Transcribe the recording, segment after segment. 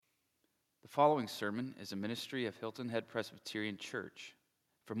following sermon is a ministry of Hilton Head Presbyterian Church.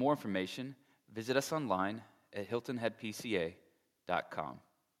 For more information, visit us online at hiltonheadpca.com.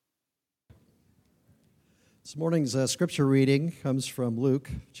 This morning's scripture reading comes from Luke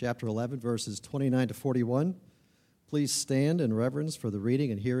chapter 11, verses 29 to 41. Please stand in reverence for the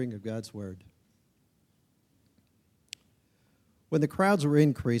reading and hearing of God's word. When the crowds were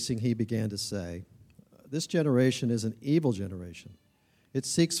increasing, he began to say, "This generation is an evil generation. It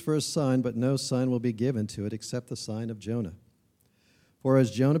seeks for a sign, but no sign will be given to it except the sign of Jonah. For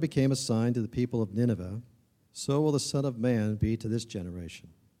as Jonah became a sign to the people of Nineveh, so will the Son of Man be to this generation.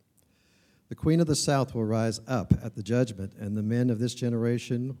 The queen of the south will rise up at the judgment, and the men of this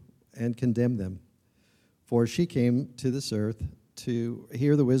generation, and condemn them. For she came to this earth to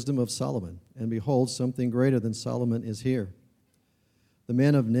hear the wisdom of Solomon, and behold, something greater than Solomon is here. The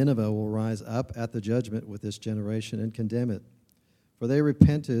men of Nineveh will rise up at the judgment with this generation and condemn it. For they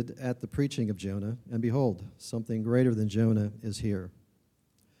repented at the preaching of Jonah, and behold, something greater than Jonah is here.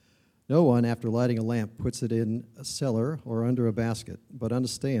 No one, after lighting a lamp, puts it in a cellar or under a basket, but on a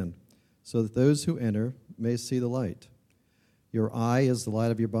stand, so that those who enter may see the light. Your eye is the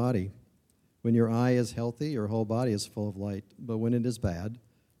light of your body. When your eye is healthy, your whole body is full of light, but when it is bad,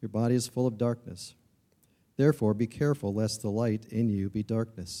 your body is full of darkness. Therefore, be careful lest the light in you be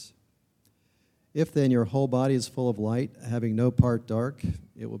darkness. If then your whole body is full of light, having no part dark,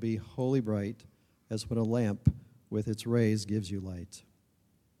 it will be wholly bright, as when a lamp with its rays gives you light."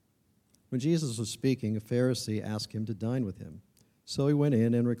 When Jesus was speaking, a Pharisee asked him to dine with him. So he went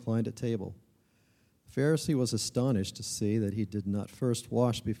in and reclined at table. The Pharisee was astonished to see that he did not first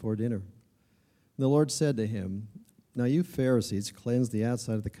wash before dinner. And the Lord said to him, "Now you Pharisees cleanse the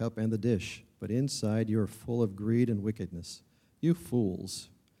outside of the cup and the dish, but inside you are full of greed and wickedness. You fools!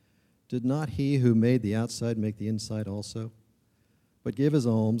 Did not he who made the outside make the inside also? But give as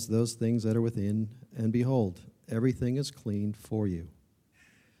alms those things that are within, and behold, everything is clean for you."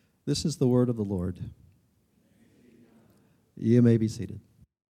 This is the word of the Lord. You may be seated.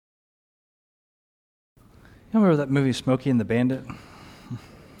 You remember that movie Smokey and the Bandit?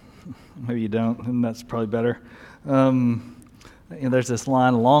 Maybe you don't, and that's probably better. There's this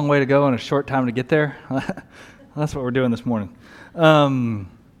line, a long way to go and a short time to get there. That's what we're doing this morning.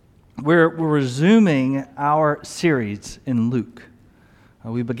 We're resuming our series in Luke.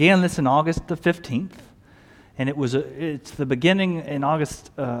 We began this in August the 15th, and it's the beginning in August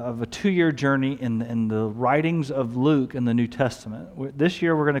of a 2-year journey in the writings of Luke in the New Testament. This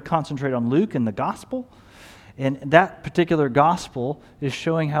year we're going to concentrate on Luke and the Gospel, and that particular Gospel is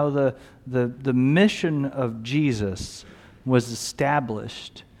showing how the mission of Jesus was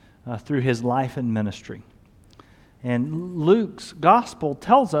established through his life and ministry. And Luke's gospel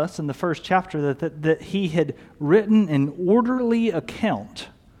tells us in the first chapter that he had written an orderly account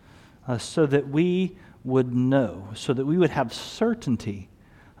so that we would know, so that we would have certainty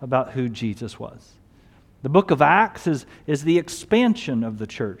about who Jesus was. The book of Acts is the expansion of the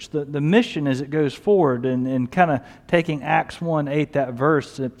church, the mission as it goes forward, and kind of taking Acts 1:8, that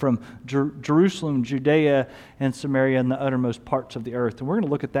verse, from Jerusalem, Judea, and Samaria, and the uttermost parts of the earth. And we're going to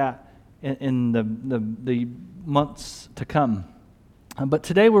look at that in the months to come. But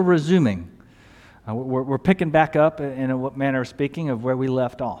today we're resuming. We're picking back up in what manner of speaking of where we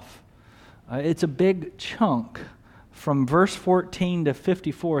left off. It's a big chunk from verse 14 to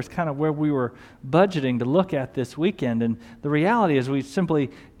 54 is kind of where we were budgeting to look at this weekend. And the reality is we simply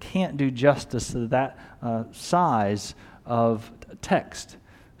can't do justice to that size of text.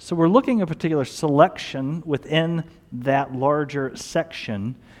 So we're looking at a particular selection within that larger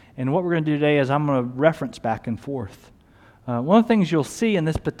section. And what we're going to do today is I'm going to reference back and forth. One of the things you'll see in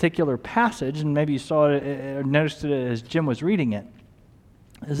this particular passage, and maybe you saw it or noticed it as Jim was reading it,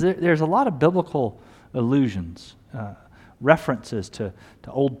 is there's a lot of biblical allusions, references to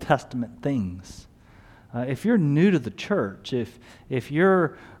Old Testament things. If you're new to the church, if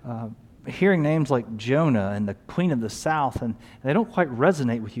you're hearing names like Jonah and the Queen of the South, and they don't quite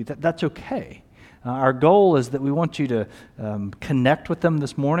resonate with you, that's okay. Our goal is that we want you to connect with them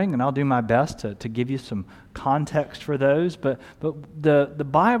this morning, and I'll do my best to give you some context for those. But the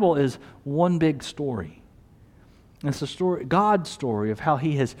Bible is one big story. It's a story, God's story of how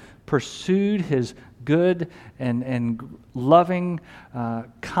He has pursued His good and loving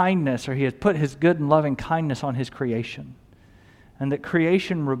kindness, or He has put His good and loving kindness on His creation. And that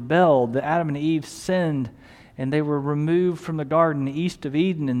creation rebelled, that Adam and Eve sinned, and they were removed from the garden east of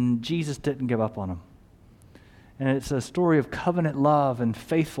Eden, and Jesus didn't give up on them. And it's a story of covenant love and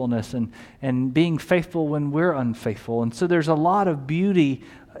faithfulness and being faithful when we're unfaithful. And so there's a lot of beauty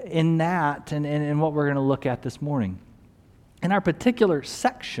in that and what we're going to look at this morning. In our particular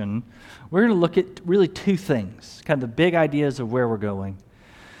section, we're going to look at really two things, kind of the big ideas of where we're going.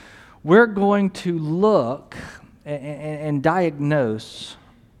 We're going to look and diagnose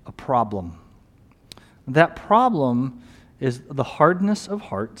a problem. That problem is the hardness of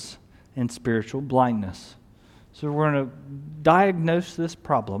hearts and spiritual blindness. So we're going to diagnose this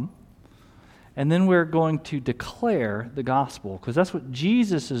problem, and then we're going to declare the gospel, because that's what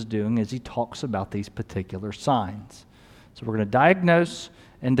Jesus is doing as he talks about these particular signs. So we're going to diagnose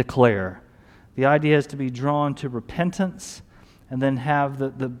and declare. The idea is to be drawn to repentance and then have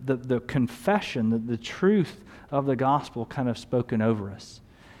the confession, the truth of the gospel kind of spoken over us.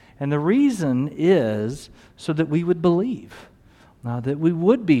 And the reason is so that we would believe, that we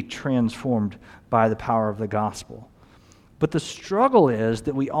would be transformed by the power of the gospel. But the struggle is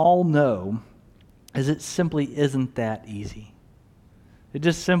that we all know is it simply isn't that easy. It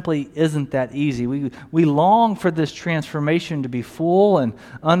just simply isn't that easy. We long for this transformation to be full and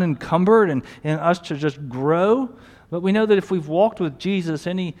unencumbered and us to just grow. But we know that if we've walked with Jesus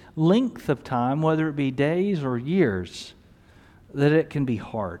any length of time, whether it be days or years, that it can be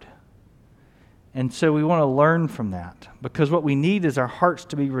hard. And so we want to learn from that, because what we need is our hearts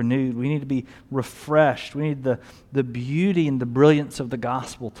to be renewed. We need to be refreshed. We need the beauty and the brilliance of the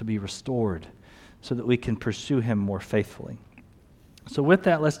gospel to be restored so that we can pursue him more faithfully. So with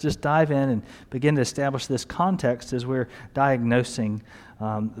that, let's just dive in and begin to establish this context as we're diagnosing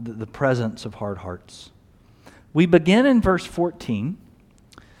the presence of hard hearts. We begin in verse 14,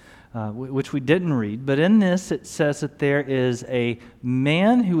 which we didn't read, but in this it says that there is a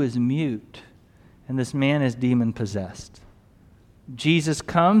man who is mute, and this man is demon-possessed. Jesus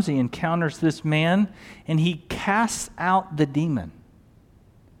comes, he encounters this man, and he casts out the demon.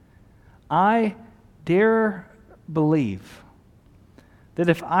 I dare believe that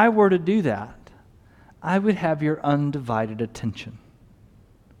if I were to do that, I would have your undivided attention.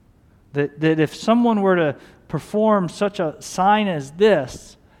 That if someone were to perform such a sign as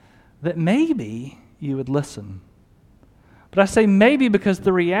this, that maybe you would listen. But I say maybe because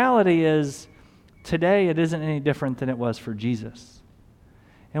the reality is today it isn't any different than it was for Jesus.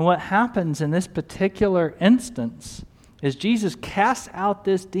 And what happens in this particular instance is Jesus casts out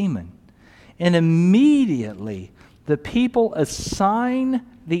this demon, and immediately the people assign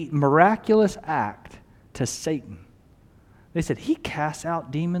the miraculous act to Satan. They said, he casts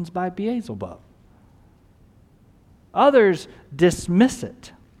out demons by Beelzebub. Others dismiss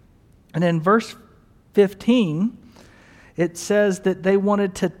it. And in verse 15, it says that they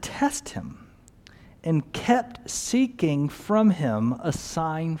wanted to test him and kept seeking from him a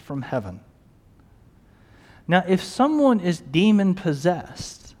sign from heaven. Now, if someone is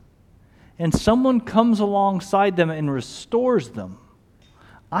demon-possessed and someone comes alongside them and restores them,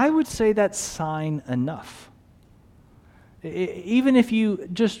 I would say that's sign enough. Even if you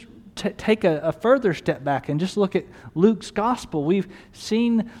just take a further step back and just look at Luke's gospel, we've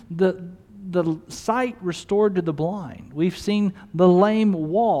seen the sight restored to the blind. We've seen the lame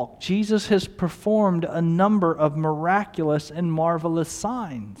walk. Jesus has performed a number of miraculous and marvelous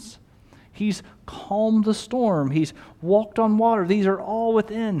signs. He's calmed the storm. He's walked on water. These are all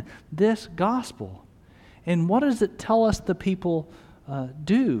within this gospel. And what does it tell us the people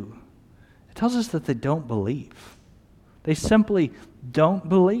do? It tells us that they don't believe. They simply don't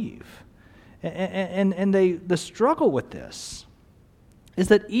believe. And the struggle with this is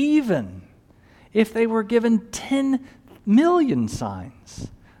that even if they were given 10 million signs,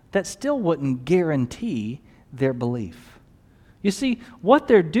 that still wouldn't guarantee their belief. You see, what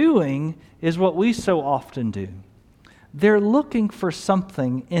they're doing is what we so often do. They're looking for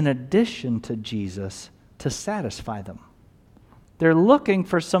something in addition to Jesus to satisfy them. They're looking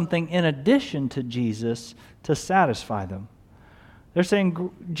for something in addition to Jesus to satisfy them. They're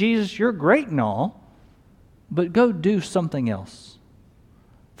saying, Jesus, you're great and all, but go do something else.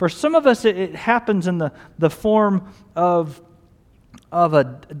 For some of us, it happens in the form of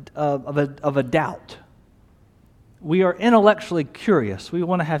a doubt. We are intellectually curious. We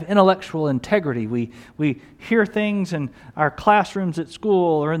want to have intellectual integrity. We hear things in our classrooms at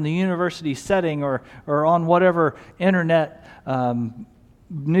school or in the university setting or on whatever internet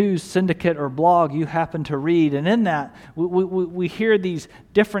news syndicate or blog you happen to read. And in that, we hear these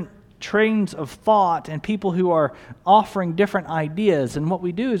different trains of thought and people who are offering different ideas. And what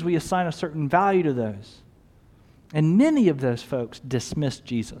we do is we assign a certain value to those. And many of those folks dismiss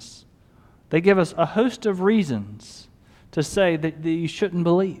Jesus. They give us a host of reasons to say that you shouldn't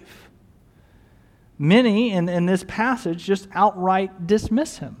believe. Many in this passage just outright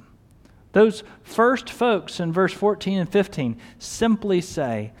dismiss him. Those first folks in verse 14 and 15 simply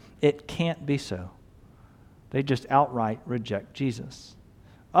say, it can't be so. They just outright reject Jesus.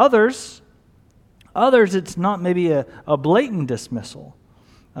 Others, it's not maybe a blatant dismissal,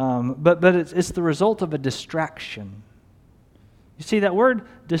 but it's the result of a distraction. You see, that word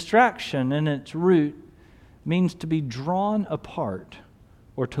distraction in its root means to be drawn apart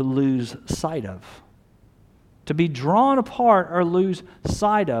or to lose sight of. To be drawn apart or lose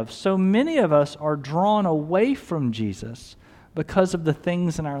sight of. So many of us are drawn away from Jesus because of the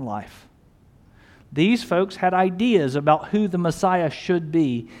things in our life. These folks had ideas about who the Messiah should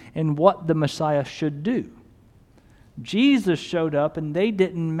be and what the Messiah should do. Jesus showed up and they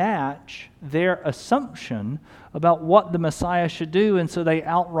didn't match their assumption about what the Messiah should do, and so they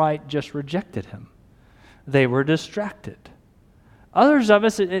outright just rejected him. They were distracted. Others of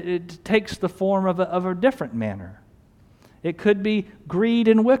us, it takes the form of a different manner. It could be greed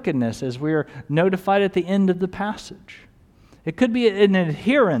and wickedness, as we're notified at the end of the passage. It could be an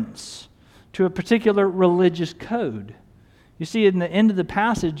adherence to a particular religious code. You see, in the end of the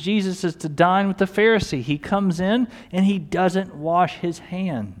passage, Jesus is to dine with the Pharisee. He comes in and he doesn't wash his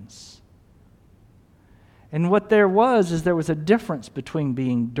hands. And what there was a difference between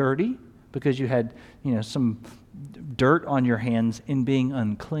being dirty, because you had, some dirt on your hands, and being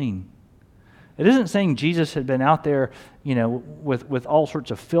unclean. It isn't saying Jesus had been out there, with all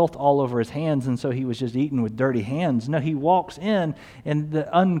sorts of filth all over his hands, and so he was just eating with dirty hands. No, he walks in, and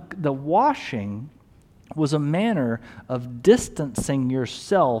the washing was a manner of distancing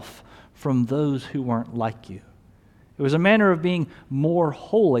yourself from those who weren't like you. It was a manner of being more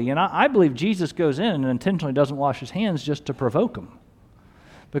holy. And I believe Jesus goes in and intentionally doesn't wash his hands just to provoke them.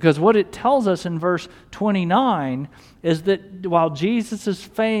 Because what it tells us in verse 29 is that while Jesus'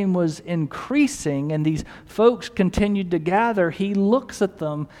 fame was increasing and these folks continued to gather, he looks at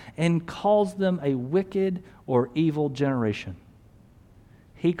them and calls them a wicked or evil generation.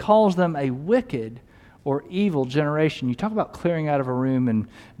 He calls them a wicked or evil generation. You talk about clearing out of a room and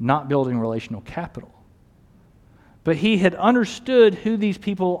not building relational capital. But he had understood who these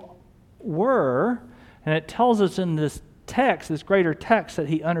people were, and it tells us in this text, this greater text, that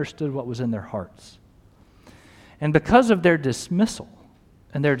he understood what was in their hearts. And because of their dismissal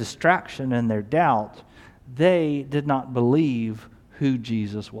and their distraction and their doubt, they did not believe who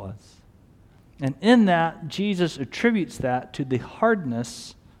Jesus was. And in that, Jesus attributes that to the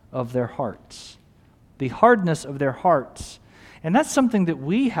hardness of their hearts. The hardness of their hearts. And that's something that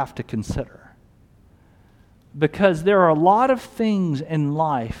we have to consider. Because there are a lot of things in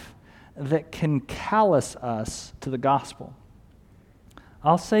life that can callous us to the gospel.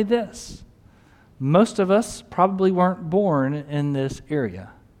 I'll say this. Most of us probably weren't born in this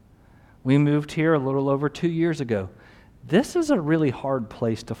area. We moved here a little over 2 years ago. This is a really hard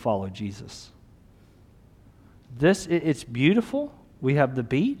place to follow Jesus. It's beautiful. We have the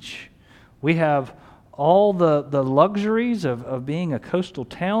beach. We have all the luxuries of being a coastal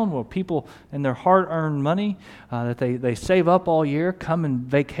town where people in their hard-earned money that they save up all year come and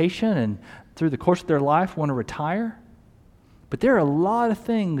vacation and through the course of their life want to retire. But there are a lot of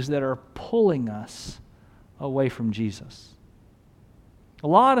things that are pulling us away from Jesus. A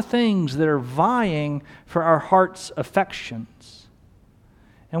lot of things that are vying for our heart's affections.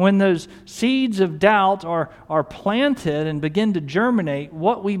 And when those seeds of doubt are planted and begin to germinate,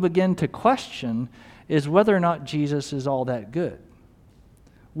 what we begin to question is whether or not Jesus is all that good.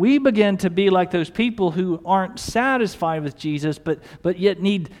 We begin to be like those people who aren't satisfied with Jesus, but yet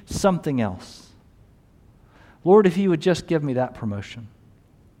need something else. Lord, if you would just give me that promotion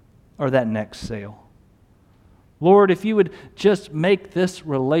or that next sale. Lord, if you would just make this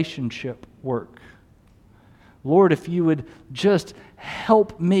relationship work. Lord, if you would just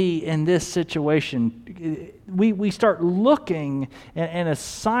help me in this situation. We start looking and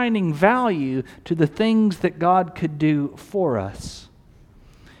assigning value to the things that God could do for us.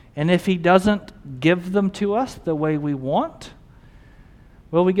 And if he doesn't give them to us the way we want,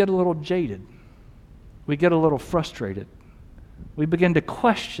 well, we get a little jaded. We get a little frustrated. We begin to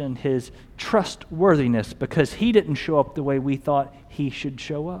question his trustworthiness because he didn't show up the way we thought he should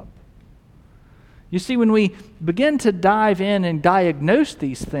show up. You see, when we begin to dive in and diagnose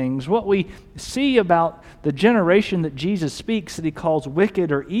these things, what we see about the generation that Jesus speaks that he calls wicked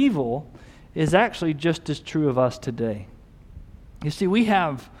or evil is actually just as true of us today. You see, we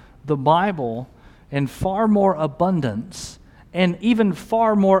have the Bible in far more abundance and even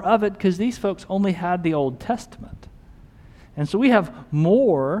far more of it because these folks only had the Old Testament. And so we have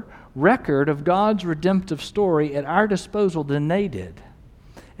more record of God's redemptive story at our disposal than they did.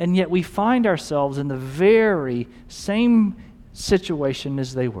 And yet we find ourselves in the very same situation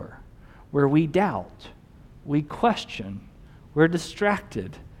as they were, where we doubt, we question, we're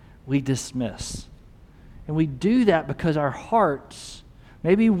distracted, we dismiss. And we do that because our hearts,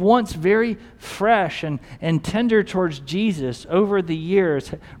 maybe once very fresh and tender towards Jesus over the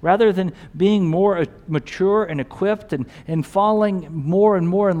years, rather than being more mature and equipped and falling more and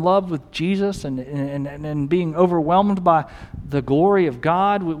more in love with Jesus and being overwhelmed by the glory of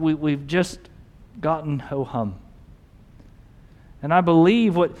God, we've just gotten ho-hum. And I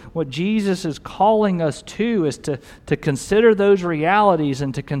believe what Jesus is calling us to is to consider those realities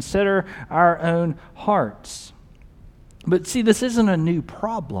and to consider our own hearts. But see, this isn't a new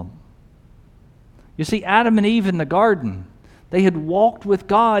problem. You see, Adam and Eve in the garden, they had walked with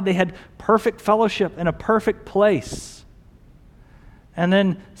God. They had perfect fellowship in a perfect place. And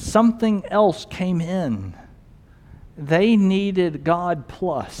then something else came in. They needed God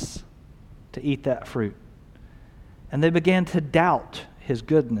plus to eat that fruit. And they began to doubt His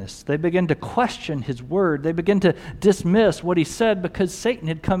goodness. They began to question His word. They began to dismiss what He said because Satan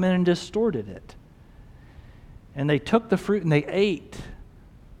had come in and distorted it. And they took the fruit and they ate.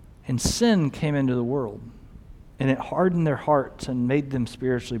 And sin came into the world. And it hardened their hearts and made them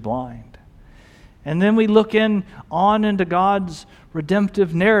spiritually blind. And then we look on into God's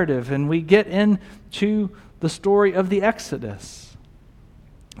redemptive narrative, and we get into the story of the Exodus.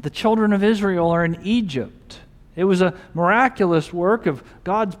 The children of Israel are in Egypt. It was a miraculous work of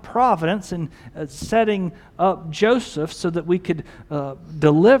God's providence in setting up Joseph so that we could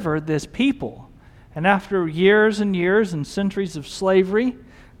deliver this people. And after years and years and centuries of slavery,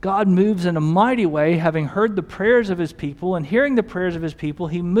 God moves in a mighty way, having heard the prayers of His people, and hearing the prayers of His people,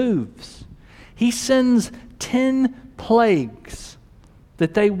 He moves. He sends 10 plagues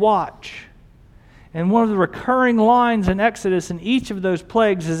that they watch. And one of the recurring lines in Exodus in each of those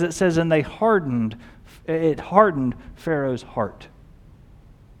plagues is it says, and it hardened Pharaoh's heart.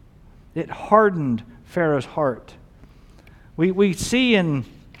 It hardened Pharaoh's heart. We see in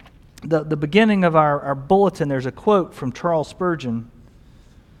the beginning of our bulletin, there's a quote from Charles Spurgeon.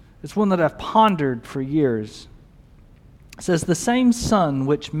 It's one that I've pondered for years. It says, the same sun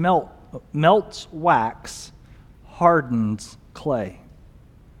which melts wax hardens clay.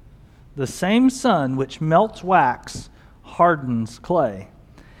 The same sun which melts wax hardens clay.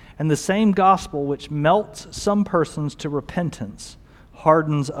 And the same gospel which melts some persons to repentance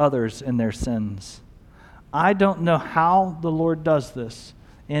hardens others in their sins. I don't know how the Lord does this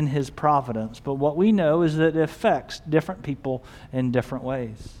in His providence, but what we know is that it affects different people in different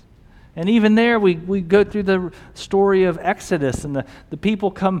ways. And even there, we go through the story of Exodus, and the people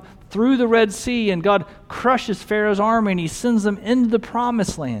come through the Red Sea, and God crushes Pharaoh's army, and He sends them into the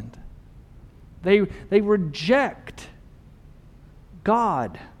Promised Land. They reject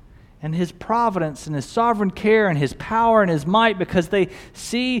God and His providence and His sovereign care and His power and His might because they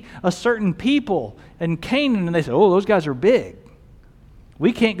see a certain people in Canaan and they say, oh, those guys are big.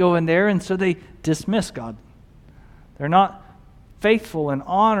 We can't go in there, and so they dismiss God. They're not faithful in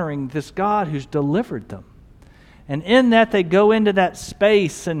honoring this God who's delivered them. And in that, they go into that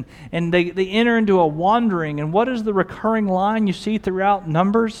space and they enter into a wandering. And what is the recurring line you see throughout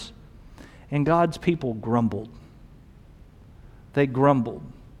Numbers? And God's people grumbled. They grumbled.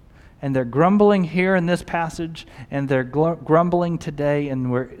 And they're grumbling here in this passage, and they're grumbling today,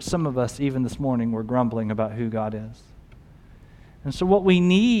 and some of us, even this morning, we're grumbling about who God is. And so what we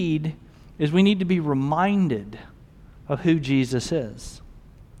need is we need to be reminded of who Jesus is.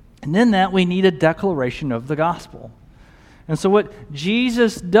 And in that, we need a declaration of the gospel. And so what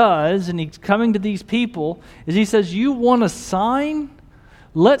Jesus does, and He's coming to these people, is He says, you want a sign?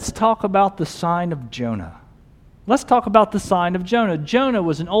 Let's talk about the sign of Jonah. Let's talk about the sign of Jonah. Jonah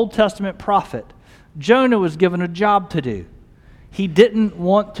was an Old Testament prophet. Jonah was given a job to do. He didn't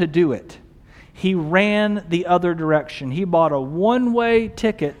want to do it. He ran the other direction. He bought a one-way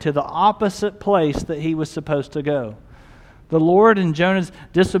ticket to the opposite place that he was supposed to go. The Lord, in Jonah's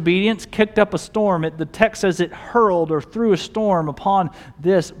disobedience, kicked up a storm. The text says it hurled or threw a storm upon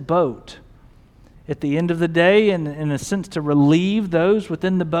this boat. At the end of the day, in a sense to relieve those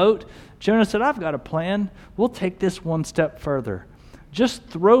within the boat, Jonah said, I've got a plan. We'll take this one step further. Just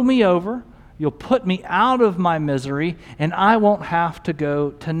throw me over. You'll put me out of my misery, and I won't have to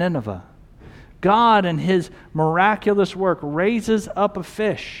go to Nineveh. God, in His miraculous work, raises up a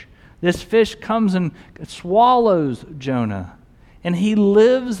fish. This fish comes and swallows Jonah. And he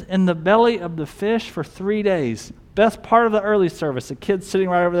lives in the belly of the fish for 3 days. Best part of the early service, the kid sitting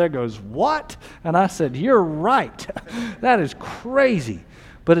right over there goes, what? And I said, you're right. That is crazy.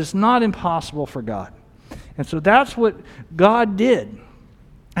 But it's not impossible for God. And so that's what God did.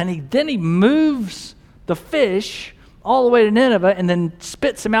 And then he moves the fish all the way to Nineveh and then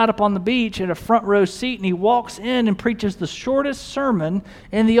spits him out up on the beach in a front row seat, and he walks in and preaches the shortest sermon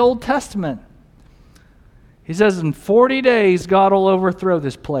in the Old Testament. He says in 40 days, God will overthrow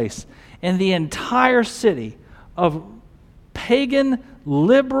this place. And the entire city of pagan,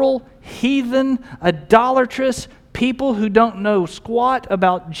 liberal, heathen, idolatrous people who don't know squat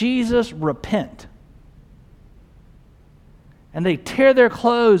about Jesus repent. And they tear their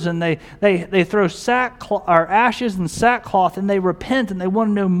clothes and they throw ashes and sackcloth, and they repent and they want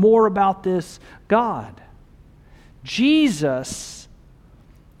to know more about this God. Jesus,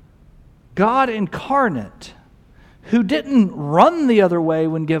 God incarnate, who didn't run the other way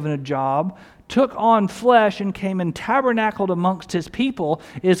when given a job, took on flesh and came and tabernacled amongst his people,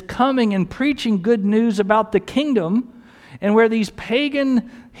 is coming and preaching good news about the kingdom, and where these pagan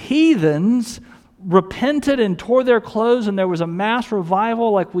heathens repented and tore their clothes and there was a mass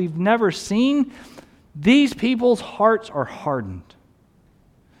revival like we've never seen, these people's hearts are hardened.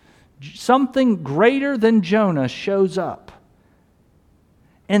 Something greater than Jonah shows up,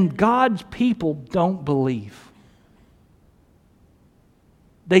 and God's people don't believe.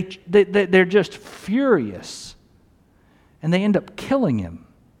 They're just furious, and they end up killing him.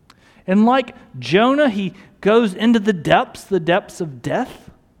 And like Jonah, he goes into the depths of death,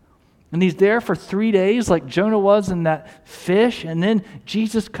 and he's there for 3 days like Jonah was in that fish, and then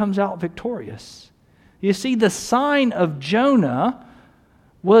Jesus comes out victorious. You see, the sign of Jonah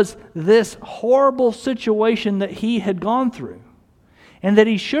was this horrible situation that he had gone through, and that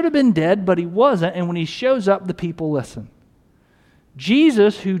he should have been dead, but he wasn't, and when he shows up, the people listen.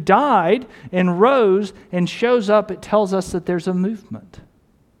 Jesus, who died and rose and shows up, it tells us that there's a movement.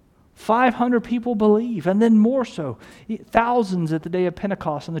 500 people believe, and then more so. Thousands at the day of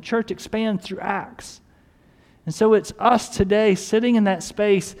Pentecost, and the church expands through Acts. And so it's us today sitting in that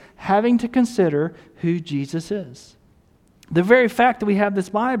space having to consider who Jesus is. The very fact that we have this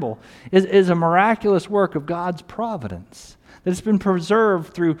Bible is a miraculous work of God's providence. That it's been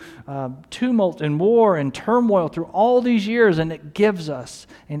preserved through tumult and war and turmoil through all these years, and it gives us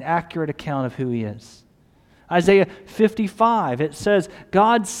an accurate account of who He is. Isaiah 55, it says,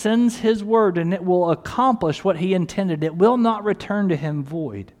 God sends His word and it will accomplish what He intended. It will not return to Him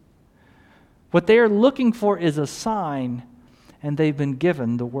void. What they are looking for is a sign, and they've been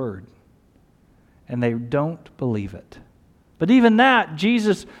given the word, and they don't believe it. But even that,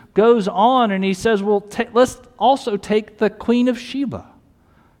 Jesus goes on and He says, well, let's also take the Queen of Sheba.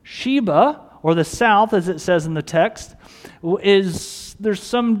 Sheba, or the south, as it says in the text, there's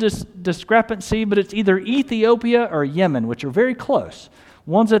some discrepancy, but it's either Ethiopia or Yemen, which are very close.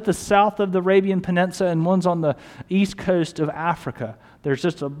 One's at the south of the Arabian Peninsula and one's on the east coast of Africa. There's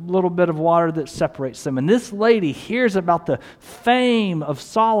just a little bit of water that separates them. And this lady hears about the fame of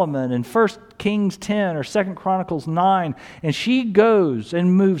Solomon in 1 Kings 10 or 2 Chronicles 9, and she goes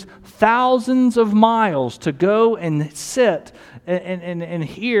and moves thousands of miles to go and sit and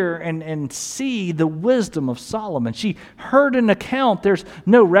hear and see the wisdom of Solomon. She heard an account. There's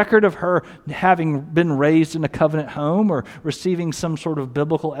no record of her having been raised in a covenant home or receiving some sort of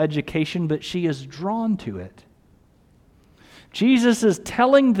biblical education, but she is drawn to it. Jesus is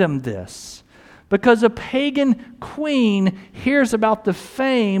telling them this because a pagan queen hears about the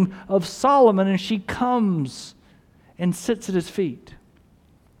fame of Solomon, and she comes and sits at his feet.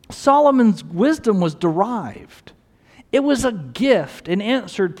 Solomon's wisdom was derived. It was a gift, an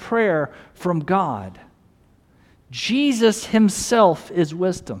answered prayer from God. Jesus Himself is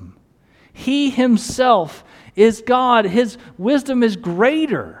wisdom. He Himself is God. His wisdom is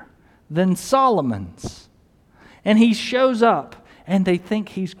greater than Solomon's. And He shows up, and they think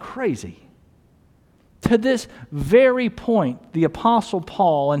He's crazy. To this very point, the Apostle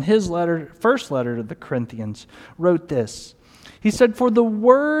Paul, in his first letter to the Corinthians, wrote this. He said, "For the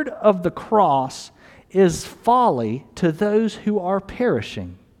word of the cross is folly to those who are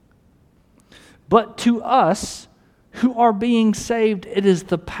perishing. But to us who are being saved, it is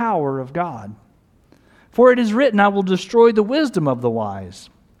the power of God. For it is written, I will destroy the wisdom of the wise,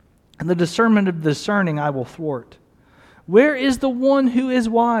 and the discernment of the discerning I will thwart. Where is the one who is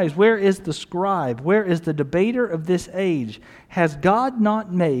wise? Where is the scribe? Where is the debater of this age? Has God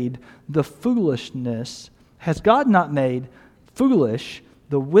not made foolish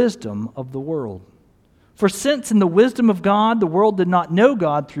the wisdom of the world? For since in the wisdom of God, the world did not know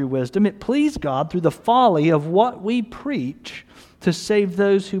God through wisdom, it pleased God through the folly of what we preach to save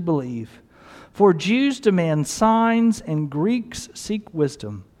those who believe. For Jews demand signs and Greeks seek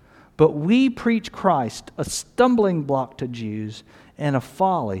wisdom. But we preach Christ, a stumbling block to Jews and a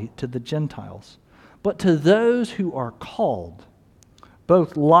folly to the Gentiles. But to those who are called,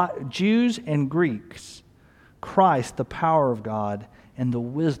 both Jews and Greeks, Christ, the power of God and the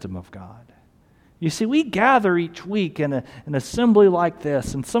wisdom of God. You see, we gather each week in an assembly like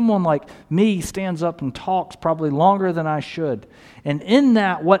this, and someone like me stands up and talks probably longer than I should. And in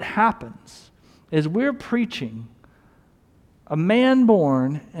that, what happens is we're preaching a man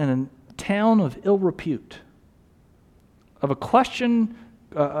born in a town of ill repute, of a question,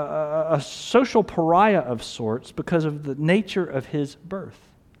 a social pariah of sorts because of the nature of his birth.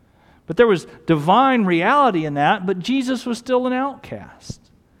 But there was divine reality in that, but Jesus was still an outcast.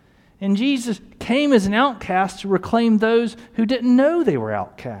 And Jesus came as an outcast to reclaim those who didn't know they were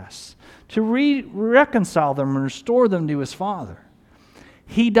outcasts, to reconcile them and restore them to his Father.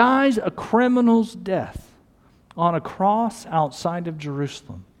 He dies a criminal's death on a cross outside of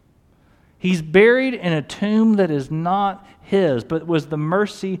Jerusalem. He's buried in a tomb that is not his, but was the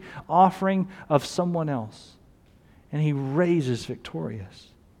mercy offering of someone else. And he raises victorious.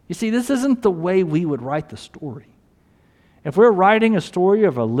 You see, this isn't the way we would write the story. If we're writing a story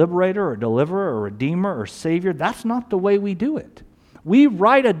of a liberator or deliverer or redeemer or savior, that's not the way we do it. We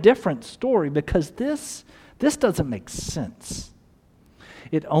write a different story because this doesn't make sense.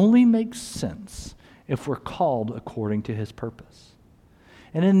 It only makes sense if we're called according to his purpose.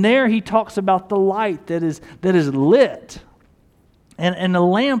 And in there he talks about the light that is lit. And a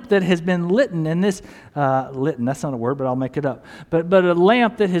lamp that has been litten, and this, litten, that's not a word, but I'll make it up. But a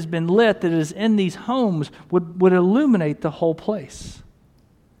lamp that has been lit that is in these homes would illuminate the whole place.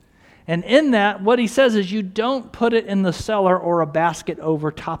 And in that, what he says is you don't put it in the cellar or a basket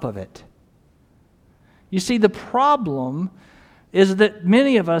over top of it. You see, the problem is that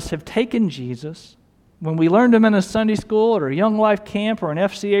many of us have taken Jesus, when we learned him in a Sunday school or a Young Life camp or an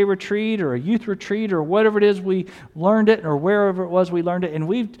FCA retreat or a youth retreat or whatever it is we learned it, or wherever it was we learned it, and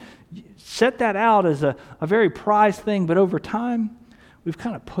we've set that out as a very prized thing, but over time, we've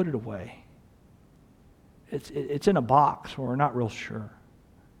kind of put it away. It's in a box where we're not real sure.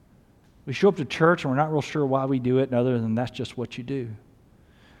 We show up to church and we're not real sure why we do it, and other than that's just what you do.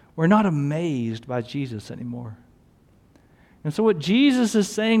 We're not amazed by Jesus anymore. And so what Jesus is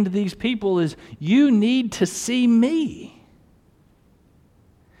saying to these people is, you need to see me.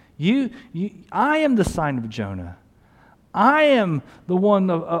 I am the sign of Jonah. I am the one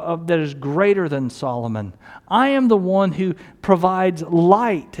that is greater than Solomon. I am the one who provides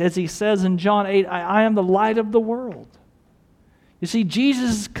light. As he says in John 8, I am the light of the world. You see,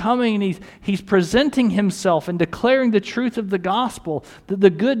 Jesus is coming and he's presenting himself and declaring the truth of the gospel, the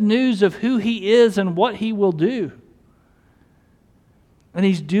good news of who he is and what he will do. And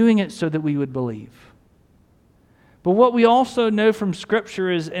he's doing it so that we would believe. But what we also know from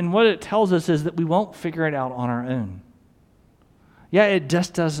Scripture is, and what it tells us is that we won't figure it out on our own. Yeah, it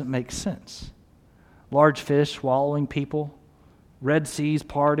just doesn't make sense. Large fish swallowing people, Red Seas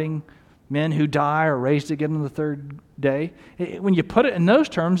parting, men who die or raised again on the third day. When you put it in those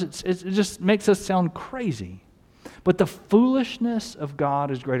terms, it just makes us sound crazy. But the foolishness of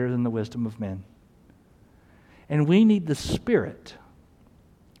God is greater than the wisdom of men. And we need the Spirit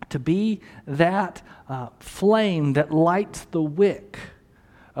to be that flame that lights the wick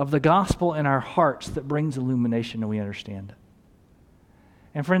of the gospel in our hearts that brings illumination and we understand it.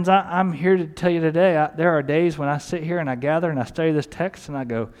 And friends, I'm here to tell you today, there are days when I sit here and I gather and I study this text and I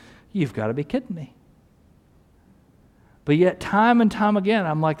go, you've got to be kidding me. But yet time and time again,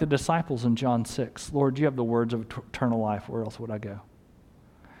 I'm like the disciples in John 6. Lord, you have the words of eternal life. Where else would I go?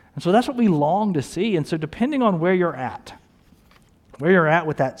 And so that's what we long to see. And so depending on where you're at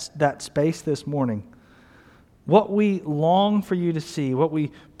with that space this morning, what we long for you to see, what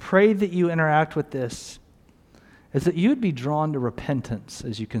we pray that you interact with this, is that you'd be drawn to repentance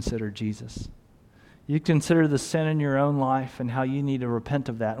as you consider Jesus. You consider the sin in your own life and how you need to repent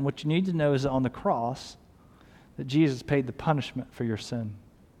of that. And what you need to know is that on the cross, that Jesus paid the punishment for your sin.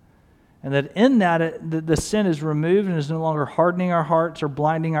 And that in that, the sin is removed and is no longer hardening our hearts or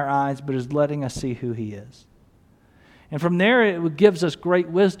blinding our eyes, but is letting us see who he is. And from there, it gives us great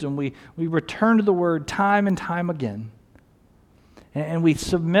wisdom. We return to the Word time and time again. And we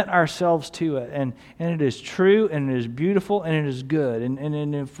submit ourselves to it. And it is true, and it is beautiful, and it is good.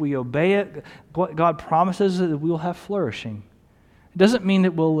 And if we obey it, God promises that we will have flourishing. It doesn't mean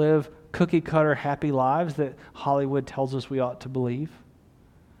that we'll live cookie-cutter happy lives that Hollywood tells us we ought to believe.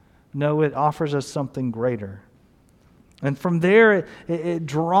 No, it offers us something greater. And from there, it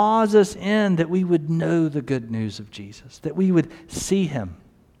draws us in that we would know the good news of Jesus, that we would see him.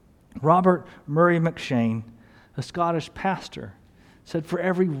 Robert Murray McShane, a Scottish pastor, said, for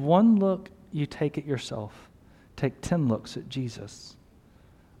every one look you take at yourself, take 10 looks at Jesus.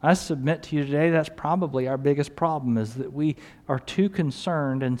 I submit to you today that's probably our biggest problem, is that we are too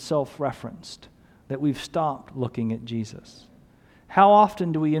concerned and self-referenced, that we've stopped looking at Jesus. How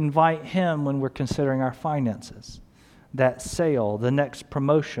often do we invite Him when we're considering our finances? That sale, the next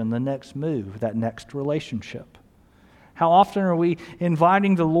promotion, the next move, that next relationship. How often are we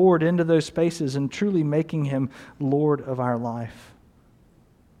inviting the Lord into those spaces and truly making Him Lord of our life?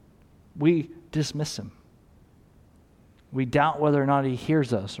 We dismiss Him. We doubt whether or not He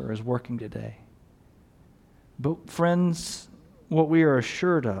hears us or is working today. But friends, what we are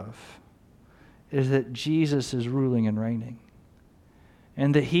assured of is that Jesus is ruling and reigning,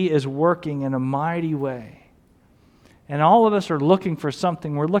 and that He is working in a mighty way. And all of us are looking for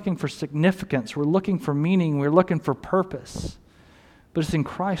something. We're looking for significance. We're looking for meaning. We're looking for purpose. But it's in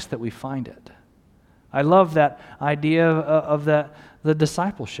Christ that we find it. I love that idea of the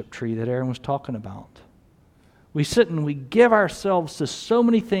discipleship tree that Aaron was talking about. We sit and we give ourselves to so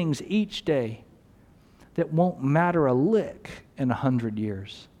many things each day that won't matter a lick in 100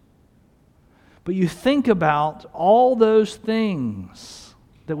 years. But you think about all those things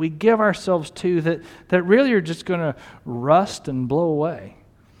that we give ourselves to that really are just going to rust and blow away.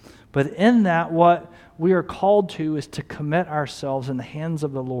 But in that, what we are called to is to commit ourselves in the hands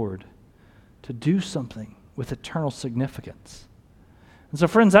of the Lord to do something with eternal significance. And so,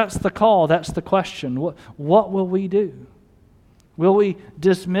 friends, that's the call. That's the question. What will we do? Will we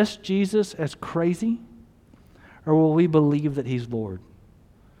dismiss Jesus as crazy? Or will we believe that He's Lord?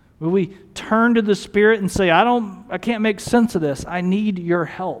 Will we turn to the Spirit and say, I can't make sense of this. I need your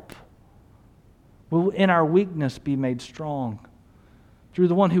help. Will in our weakness be made strong through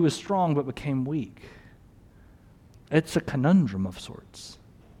the one who was strong but became weak? It's a conundrum of sorts.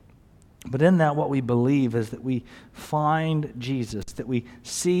 But in that, what we believe is that we find Jesus, that we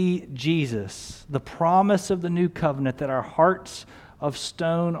see Jesus, the promise of the new covenant, that our hearts of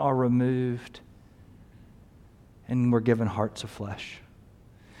stone are removed and we're given hearts of flesh.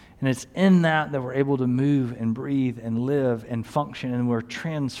 And it's in that we're able to move and breathe and live and function, and we're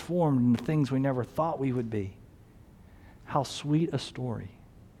transformed into things we never thought we would be. How sweet a story.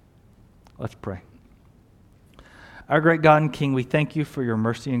 Let's pray. Our great God and King, we thank you for your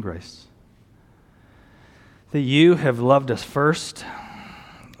mercy and grace. That you have loved us first,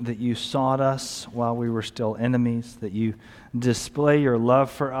 that you sought us while we were still enemies, that you display your love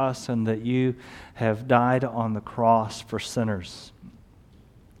for us, and that you have died on the cross for sinners.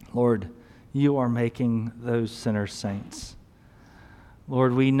 Lord, you are making those sinners saints.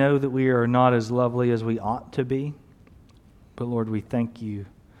 Lord, we know that we are not as lovely as we ought to be, but Lord, we thank you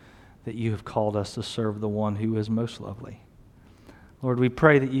that you have called us to serve the one who is most lovely. Lord, we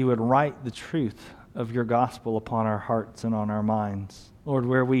pray that you would write the truth of your gospel upon our hearts and on our minds. Lord,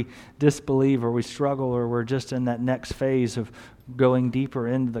 where we disbelieve or we struggle or we're just in that next phase of going deeper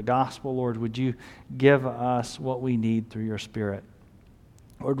into the gospel, Lord, would you give us what we need through your Spirit?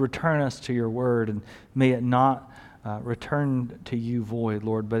 Lord, return us to your word, and may it not return to you void,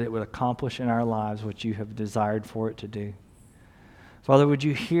 Lord, but it would accomplish in our lives what you have desired for it to do. Father, would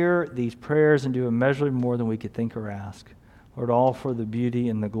you hear these prayers and do immeasurably more than we could think or ask? Lord, all for the beauty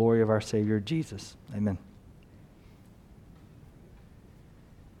and the glory of our Savior, Jesus. Amen.